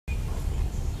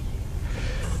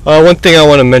One thing I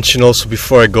want to mention also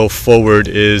before I go forward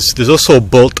is there's also a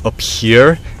bolt up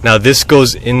here. Now this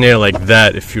goes in there like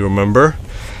that, if you remember.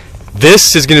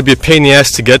 This is going to be a pain in the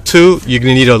ass to get to. You're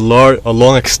going to need a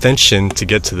long extension to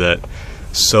get to that.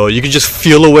 So you can just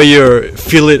feel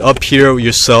it up here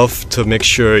yourself to make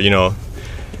sure you know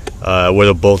where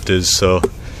the bolt is. So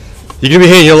you're going to be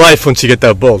hating your life once you get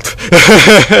that bolt.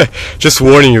 Just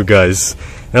warning you guys.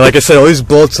 And like I said, all these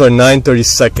bolts are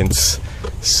 9/32.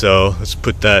 So let's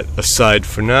put that aside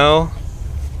for now.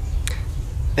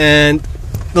 And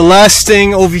the last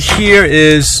thing over here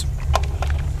is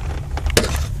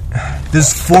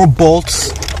there's 4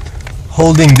 bolts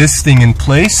holding this thing in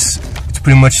place. It's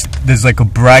pretty much, there's like a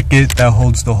bracket that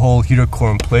holds the whole heater core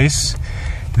in place.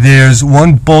 There's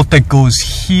 1 bolt that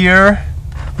goes here,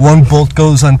 1 bolt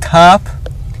goes on top.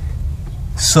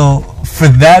 So for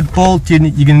that bolt you're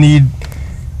gonna need,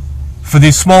 for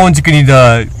these small ones you could need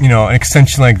you know, an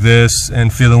extension like this,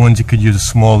 and for the other ones you could use a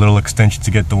small little extension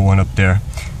to get the one up there.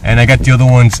 And I got the other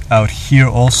ones out here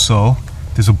also.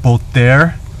 There's a bolt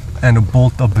there and a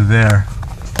bolt up there.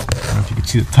 I don't know if you can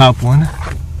see the top one.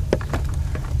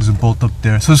 There's a bolt up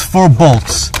there. So there's 4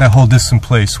 bolts that hold this in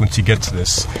place once you get to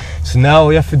this. So now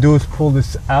all you have to do is pull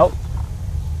this out,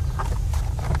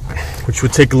 which will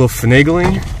take a little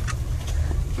finagling.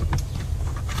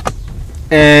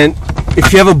 And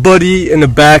if you have a buddy in the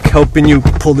back helping you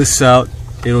pull this out,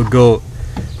 it'll go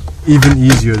even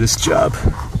easier, this job.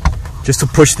 Just to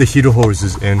push the heater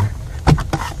hoses in.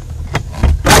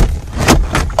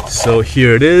 So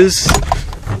here it is.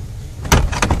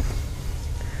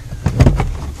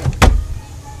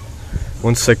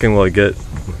 One second while I get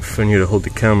my friend here to hold the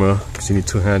camera, because you need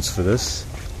 2 hands for this.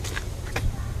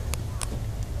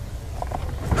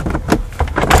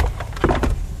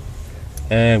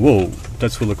 And whoa,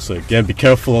 that's what it looks like. Yeah, be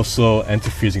careful also,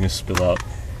 antifreeze gonna spill out.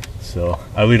 So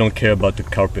I really don't care about the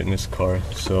carpet in this car,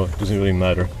 so it doesn't really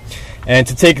matter. And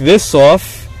to take this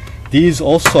off, these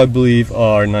also I believe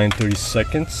are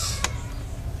 9/32.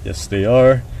 Yes, they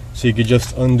are. So you could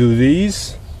just undo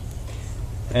these.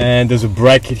 And there's a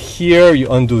bracket here, you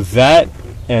undo that,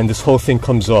 and this whole thing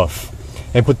comes off.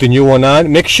 And put the new one on.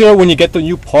 Make sure when you get the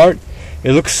new part,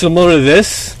 it looks similar to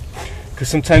this, because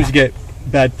sometimes you get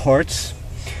bad parts.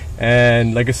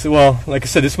 And like I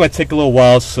said, this might take a little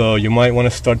while, so you might want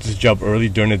to start this job early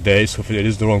during the day, so if it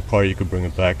is the wrong part you could bring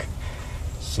it back.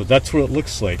 So that's what it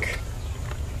looks like.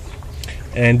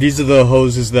 And these are the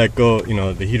hoses that go, you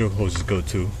know, the heater hoses go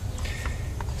to.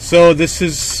 So this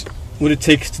is what it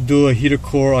takes to do a heater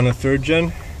core on a 3rd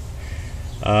gen.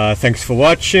 Thanks for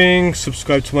watching.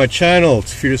 Subscribe to my channel.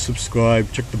 It's free to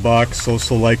subscribe. Check the box.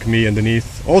 Also like me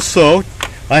underneath. Also,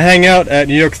 I hang out at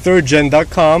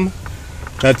NewYorkThirdGen.com.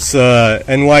 That's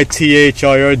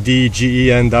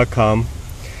NYTHIRDGEN.com.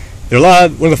 There are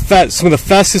some of the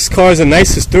fastest cars and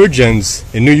nicest 3rd gens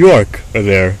in New York are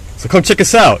there. So come check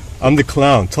us out. I'm the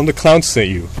clown. Tell them the clown sent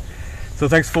you. So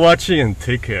thanks for watching and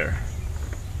take care.